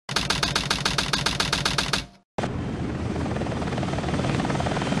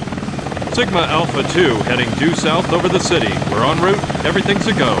Sigma Alpha 2, heading due south over the city. We're en route. Everything's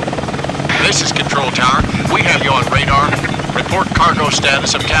a go. This is Control Tower. We have you on radar. Report cargo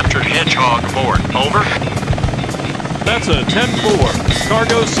status of captured Hedgehog aboard. Over. That's a 10-4.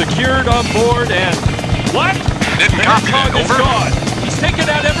 Cargo secured on board and... What? Didn't The copy that. Hedgehog is Over. gone. He's taken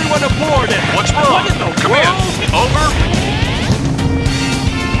out everyone aboard and... What's wrong? What in the Come world? in. Over.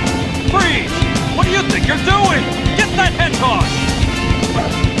 Freeze! What do you think you're doing? Get that Hedgehog!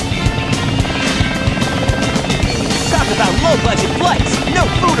 Talk about low-budget flights, no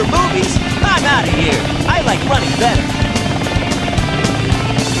food or movies. I'm out of here. I like running better.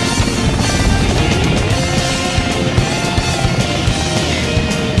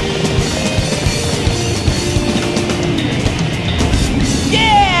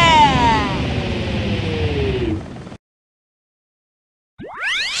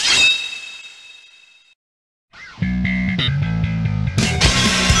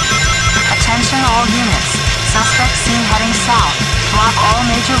 All units. Suspect seen heading south. Block all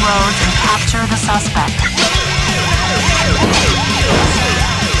major roads and capture the suspect.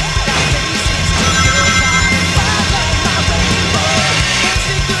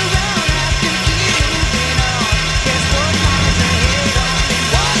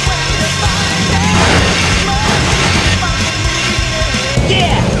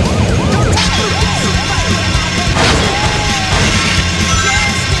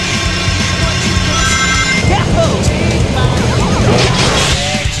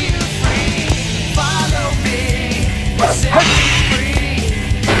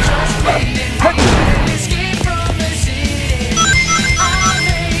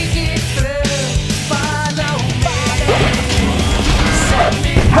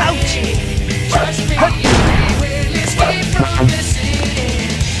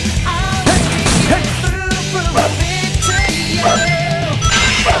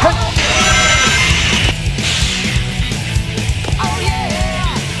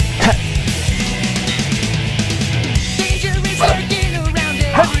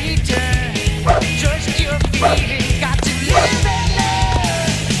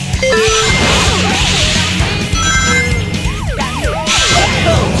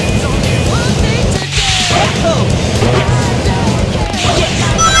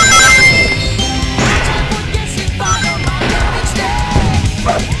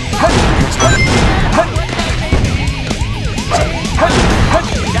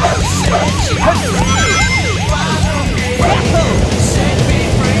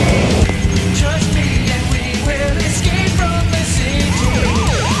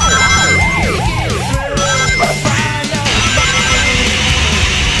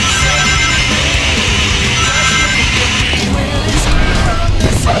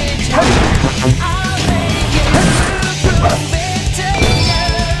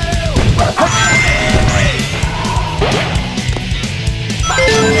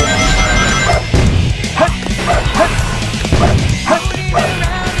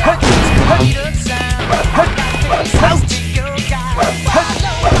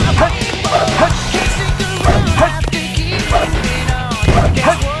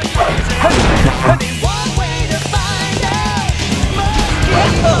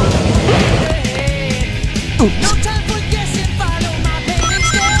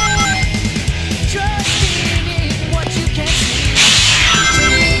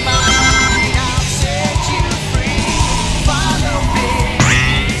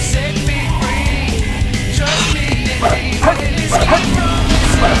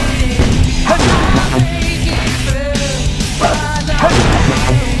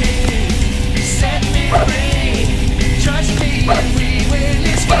 Trust me, and we will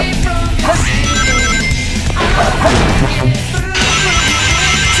escape from the city.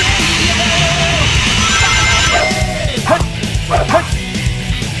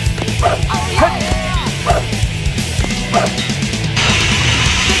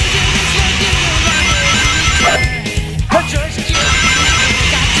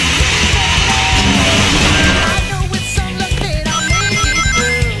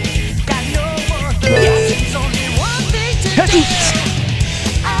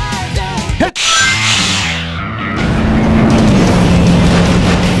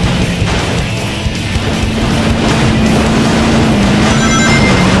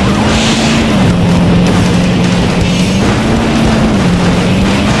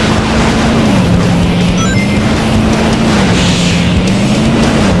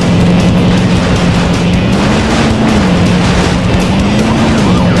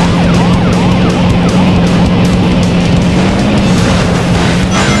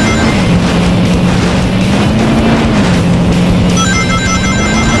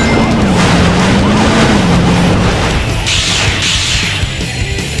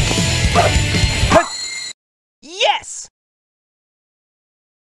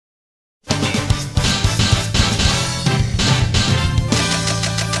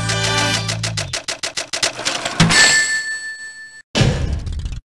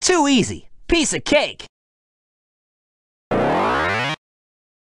 easy. Piece of cake.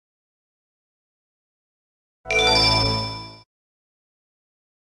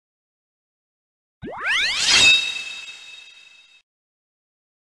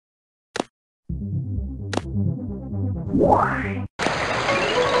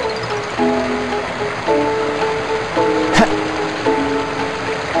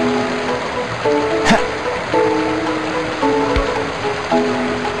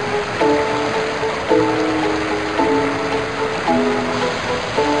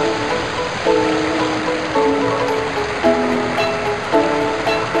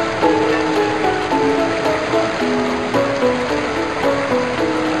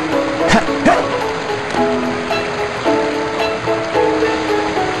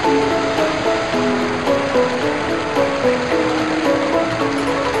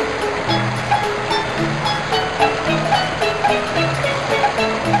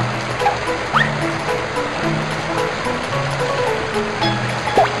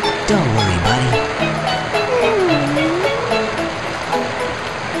 Don't worry, buddy.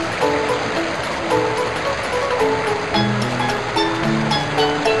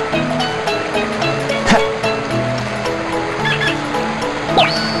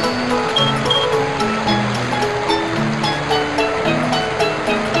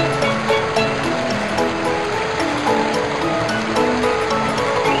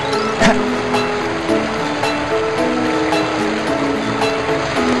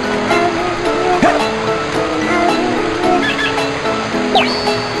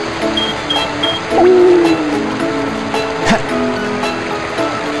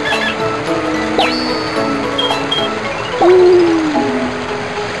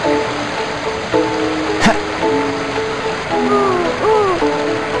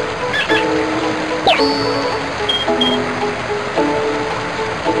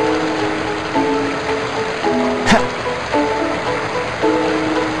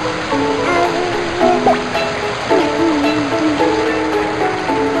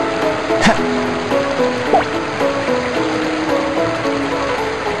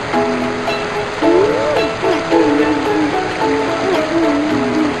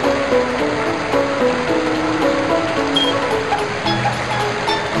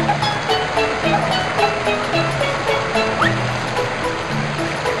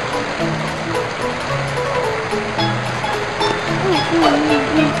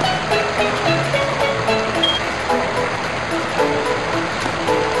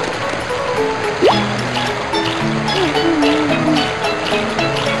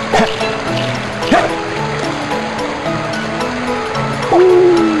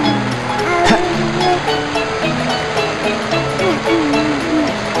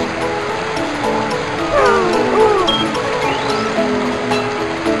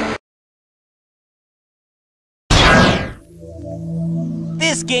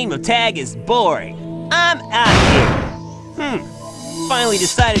 This game of tag is boring. I'm out here. Finally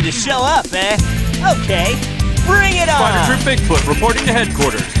decided to show up, eh? Okay, bring it on! Spider Troop Bigfoot reporting to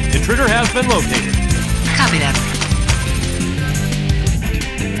headquarters. Intruder has been located. Copy that.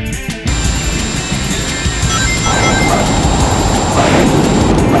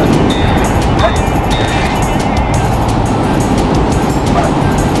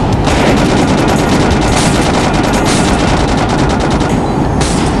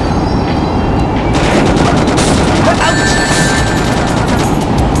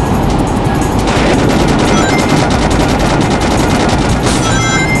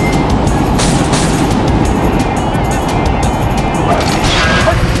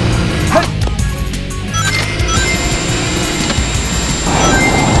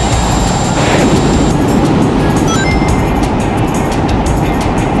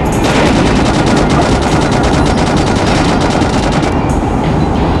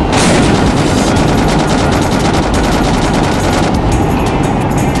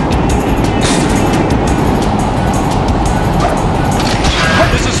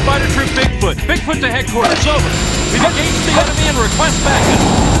 Bigfoot to headquarters, over. We've engaged the enemy and request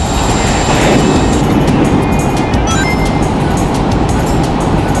backup.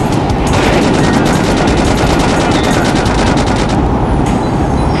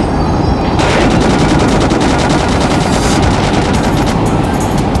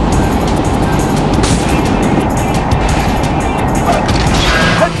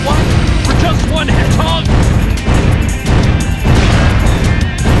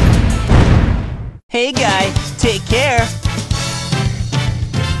 Hey guy, take care.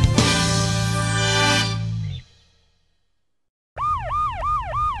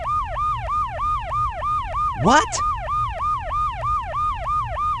 What?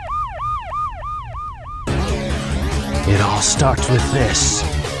 It all starts with this.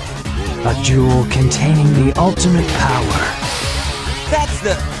 A jewel containing the ultimate power. That's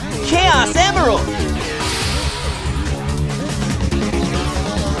the Chaos Emerald!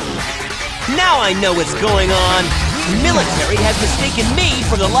 Now I know what's going on. The military has mistaken me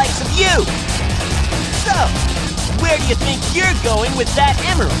for the likes of you. So, where do you think you're going with that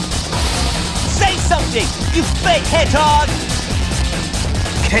emerald? Say something, you fake hedgehog!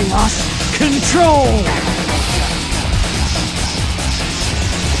 Chaos Control!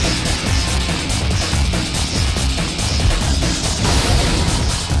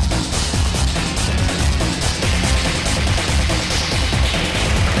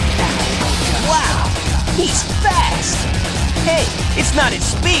 Wow, he's fast! Hey, it's not his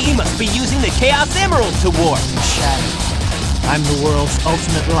speed, he must be using the Chaos Emerald to warp! Shadow, I'm the world's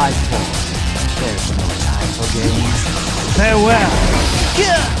ultimate life form. There's no time for games. Farewell!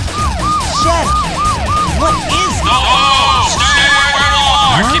 Shadow, what is No! Stay where you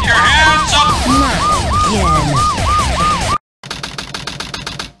are! Keep your hands up! Not again.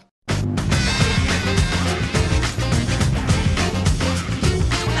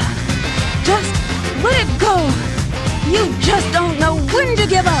 Just let it go. You just don't know when to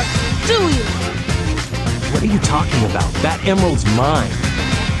give up, do you? What are you talking about? That emerald's mine.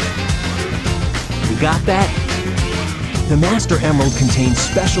 You got that? The Master Emerald contains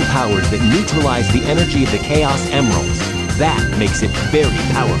special powers that neutralize the energy of the Chaos Emeralds. That makes it very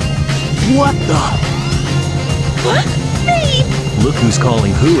powerful. What the? What? Thief! Look who's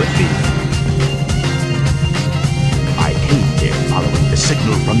calling who a thief. I came here following the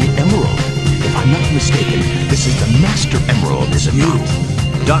signal from the Emerald. If I'm not mistaken, this is the Master Emerald, is it not?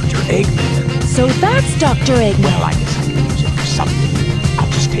 Dr. Eggman. So that's Dr. Eggman. Well, I guess I can use it for something.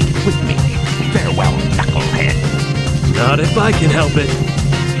 I'll just take it with me. Farewell, knucklehead. Not if I can help it.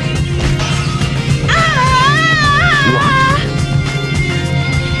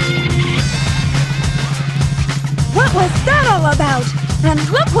 What was that all about? And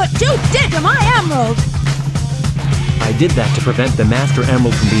look what you did to my emerald! I did that to prevent the Master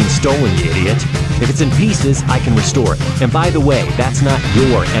Emerald from being stolen, you idiot. If it's in pieces, I can restore it. And by the way, that's not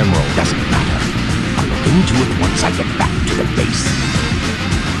your emerald. Doesn't matter. I'll look into it once I get back to the base.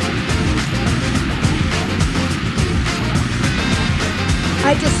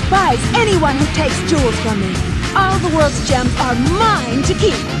 I despise anyone who takes jewels from me. All the world's gems are mine to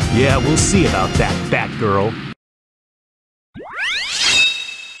keep. Yeah, we'll see about that, Batgirl.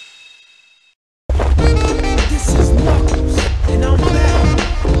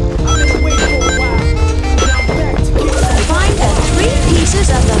 Find the 3 pieces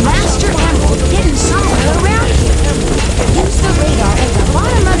of the Master Emerald hidden somewhere around here. Use the radar at the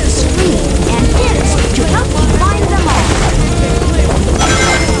bottom of the screen and hints to help you find them all.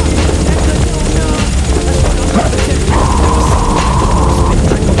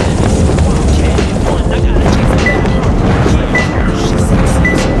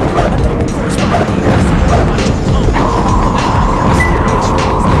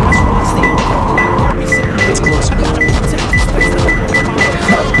 It's closer.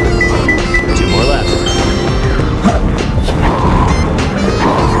 2 more left.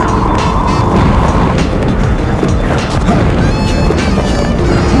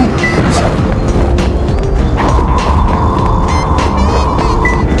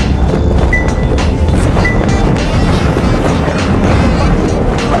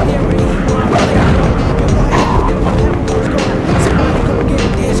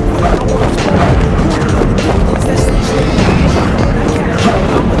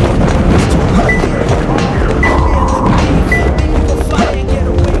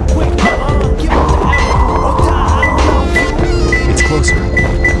 It's closer.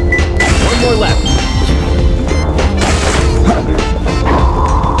 1 more left. It's closer.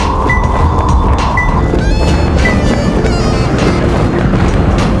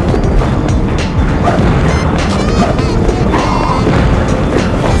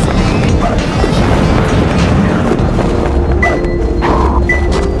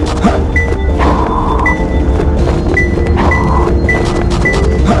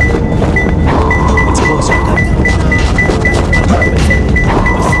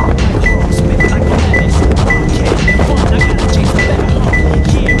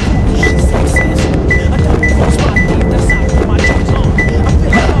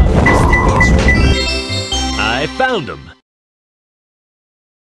 I found him.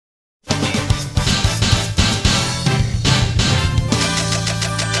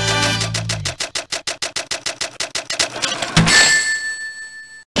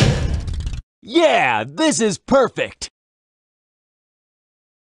 Yeah, this is perfect.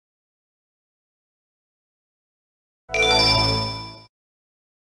 There's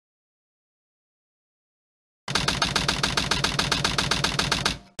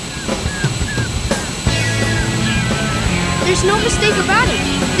no mistake about it.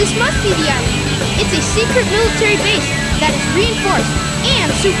 This must be the island. It's a secret military base that is reinforced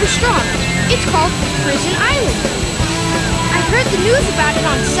and super strong. It's called Prison Island. I heard the news about it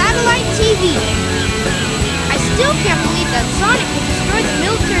on satellite TV. I still can't believe that Sonic could destroy the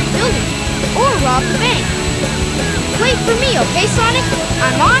military building or rob the bank. Wait for me, okay, Sonic?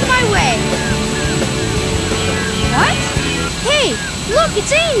 I'm on my way. What? Hey, look,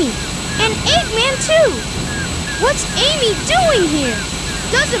 it's Amy! And Eggman, too! What's Amy doing here?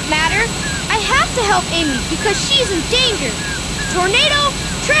 Doesn't matter. I have to help Amy because she's in danger. Tornado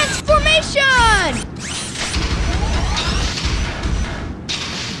transformation!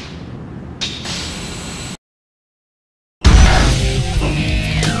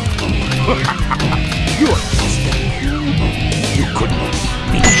 You're just a kid. You couldn't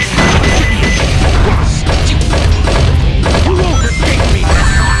beat me. You won't escape me.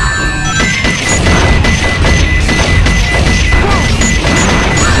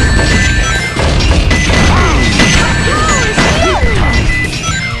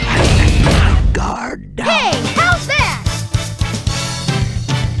 Guard down. Hey, how's that?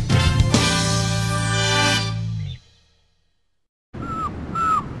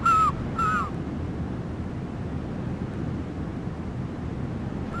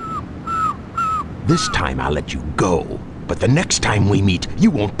 This time I'll let you go, but the next time we meet,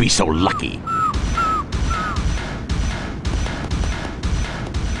 you won't be so lucky.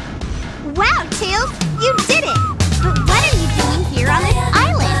 Wow, Tails, you did it! But what are you doing here on this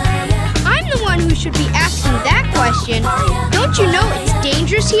island? I'm the one who should be asking that question. Don't you know it's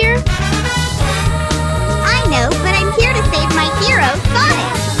dangerous here? I know, but I'm here to save my hero,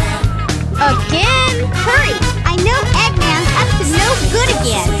 Sonic! Again? Hurry! I know Eggman's up to no good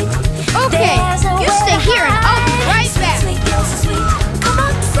again! Okay, you stay here and I'll be right back.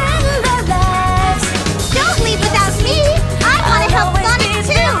 Don't leave without me! I want to help Sonic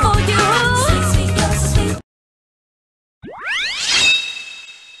too!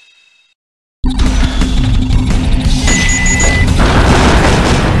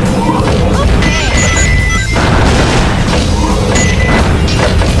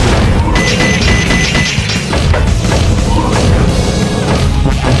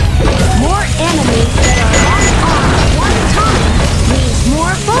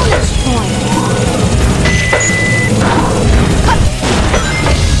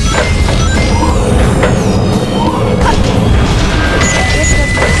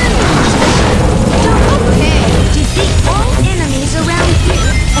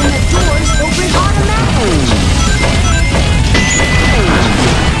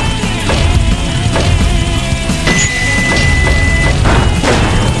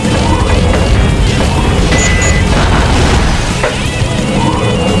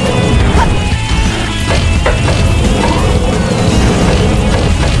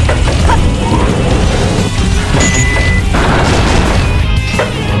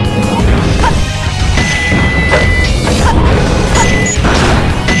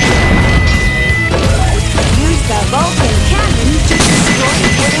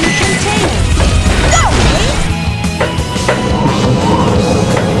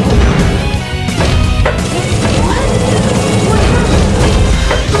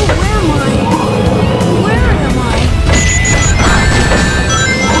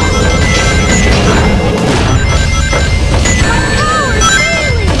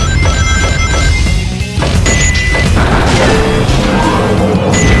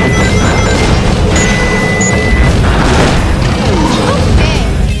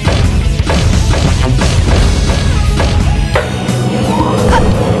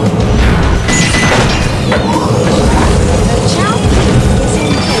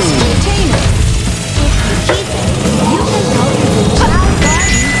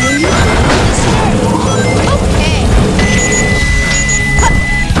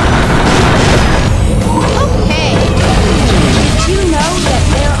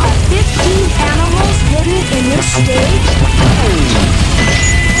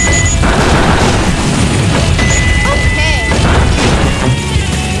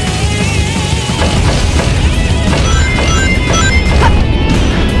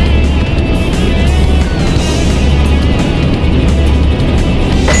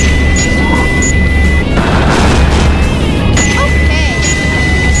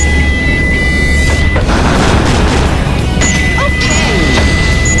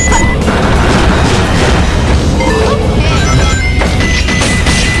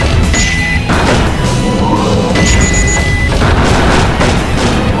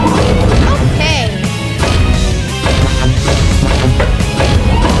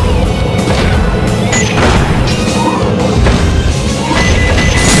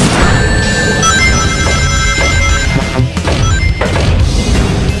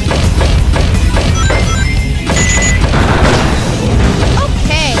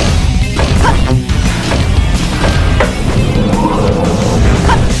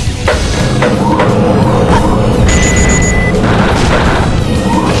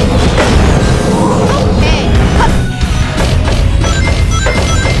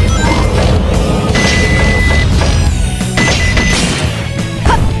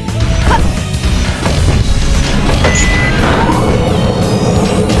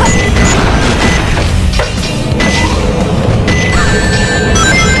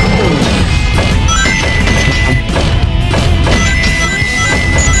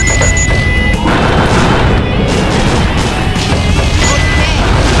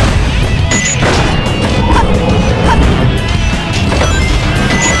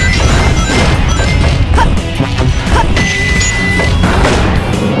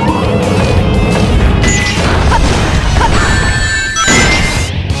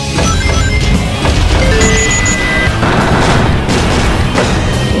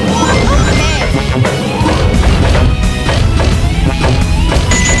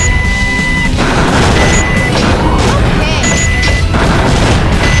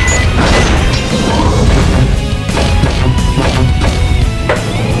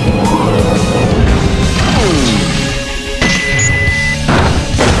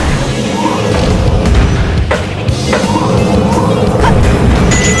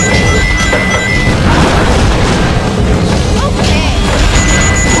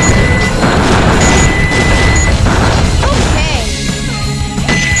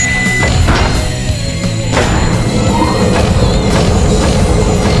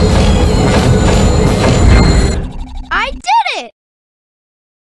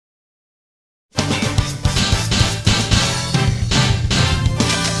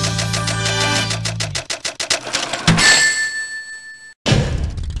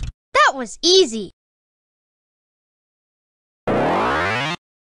 That was easy.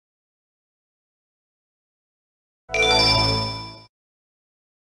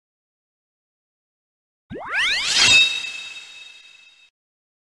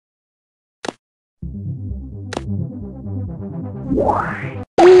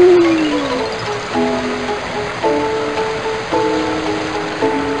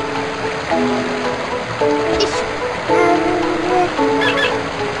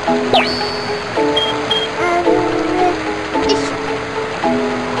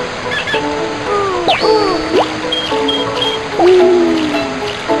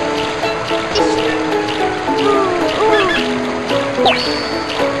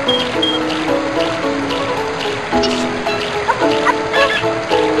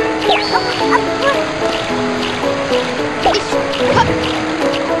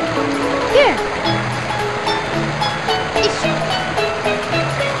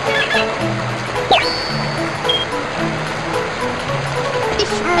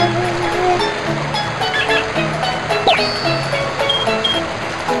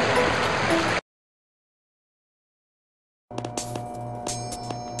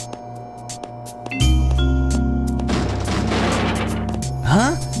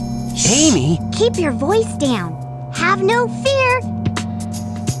 Huh? Amy? Keep your voice down. Have no fear.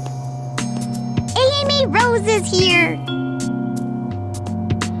 Amy Rose is here.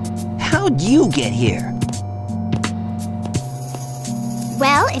 How'd you get here?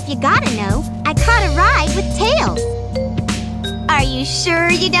 Well, if you gotta know, I caught a ride with Tails. Are you sure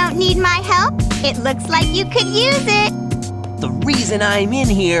you don't need my help? It looks like you could use it. The reason I'm in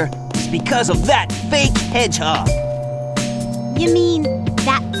here is because of that fake hedgehog. You mean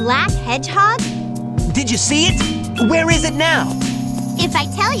that black hedgehog? Did you see it? Where is it now? If I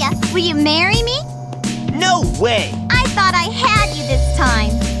tell you, will you marry me? No way! I thought I had you this time.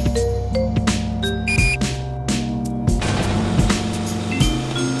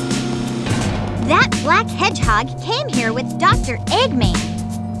 That black hedgehog came here with Dr. Eggman.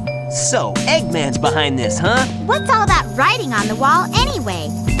 So, Eggman's behind this, huh? What's all that writing on the wall anyway?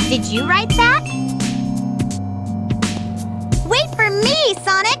 Did you write that? Wait for me,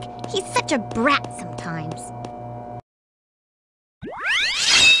 Sonic! He's such a brat sometimes.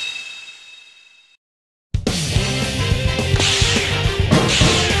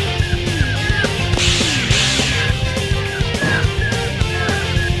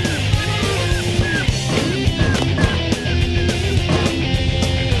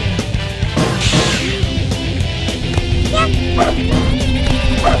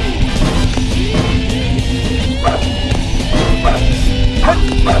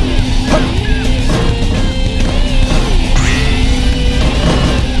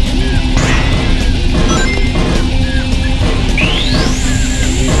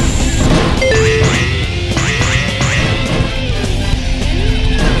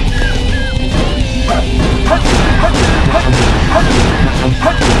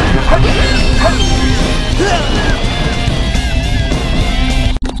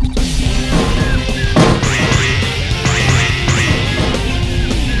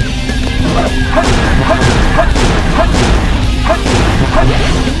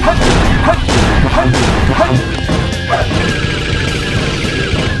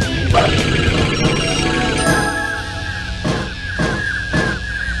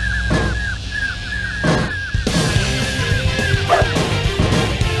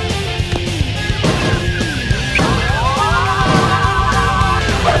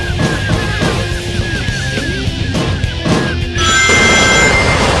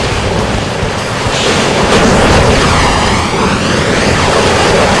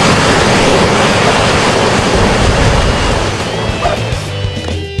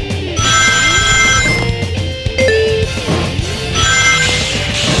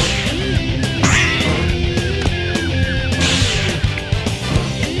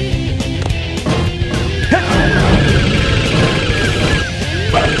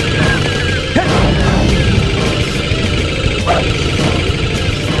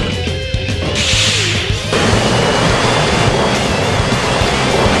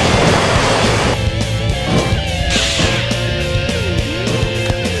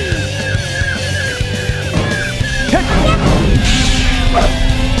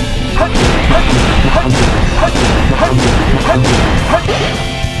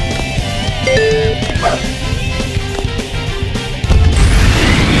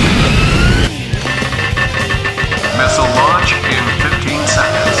 Missile launch in 15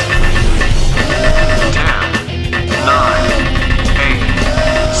 seconds. 10, 9,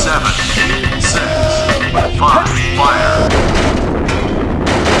 8, 7, 6, 5, fire.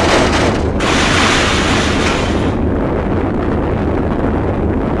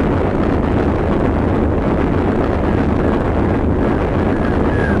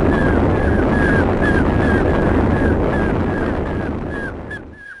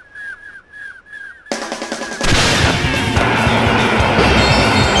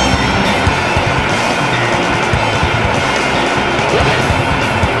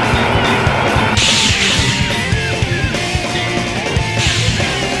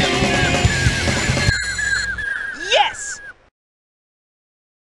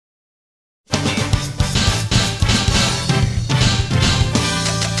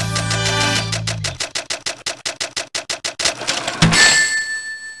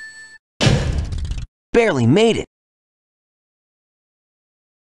 barely made it.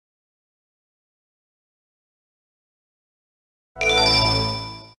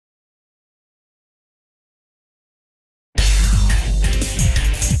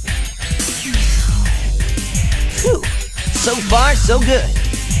 Phew. So far, so good.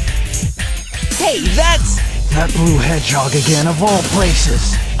 Hey, that's... That blue hedgehog again, of all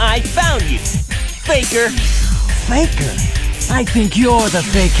places. I found you, Faker. Faker? I think you're the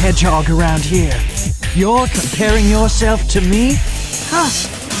fake hedgehog around here. You're comparing yourself to me? Huh?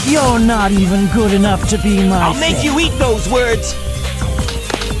 You're not even good enough to be my I'll make you eat those words.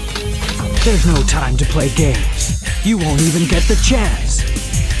 There's no time to play games. You won't even get the chance.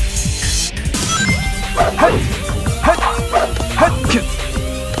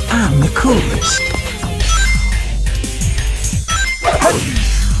 I'm the coolest.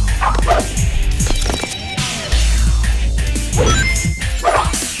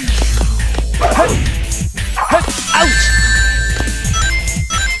 Ouch!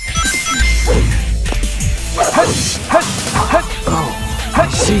 Oh, I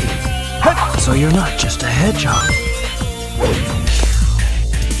see. So you're not just a hedgehog.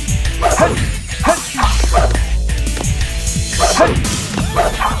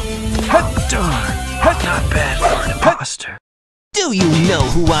 Darn, not bad for an imposter. Do you know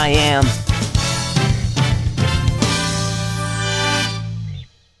who I am?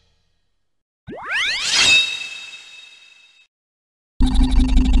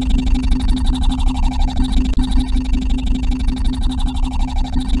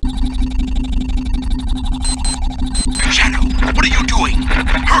 Shadow, what are you doing?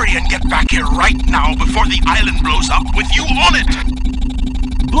 Hurry and get back here right now before the island blows up with you on it!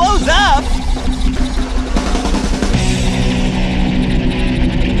 Blows up?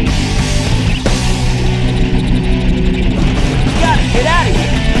 Gotta get out of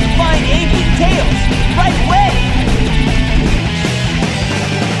here! Find Eggman and Tails! Right away!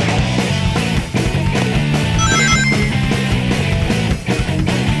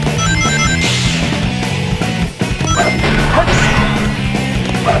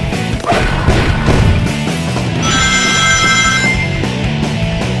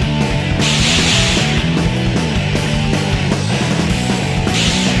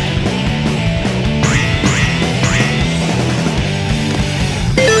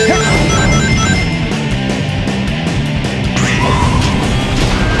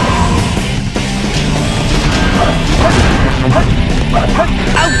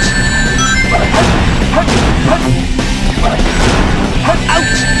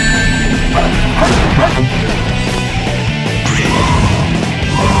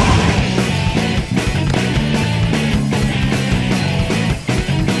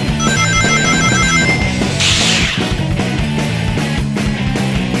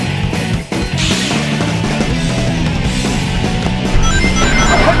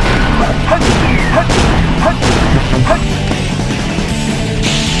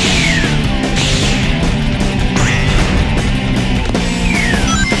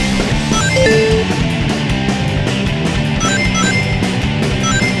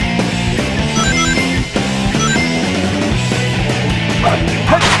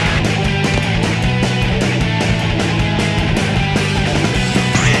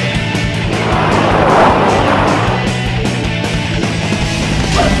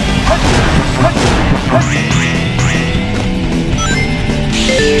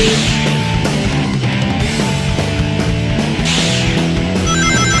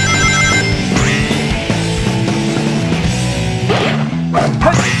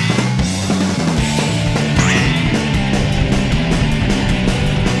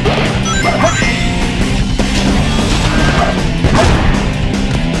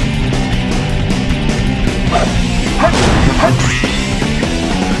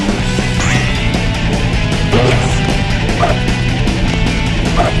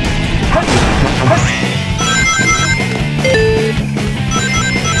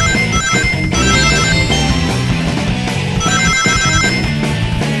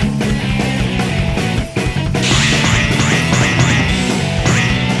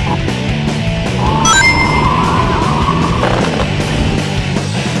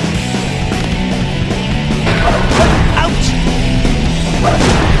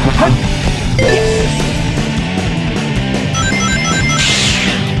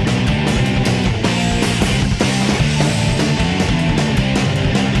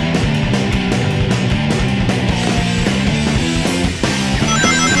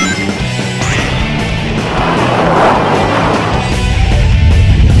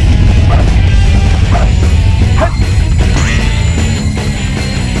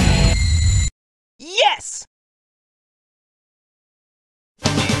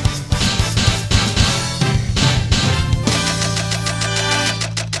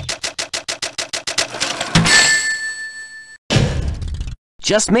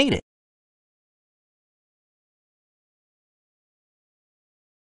 just made it.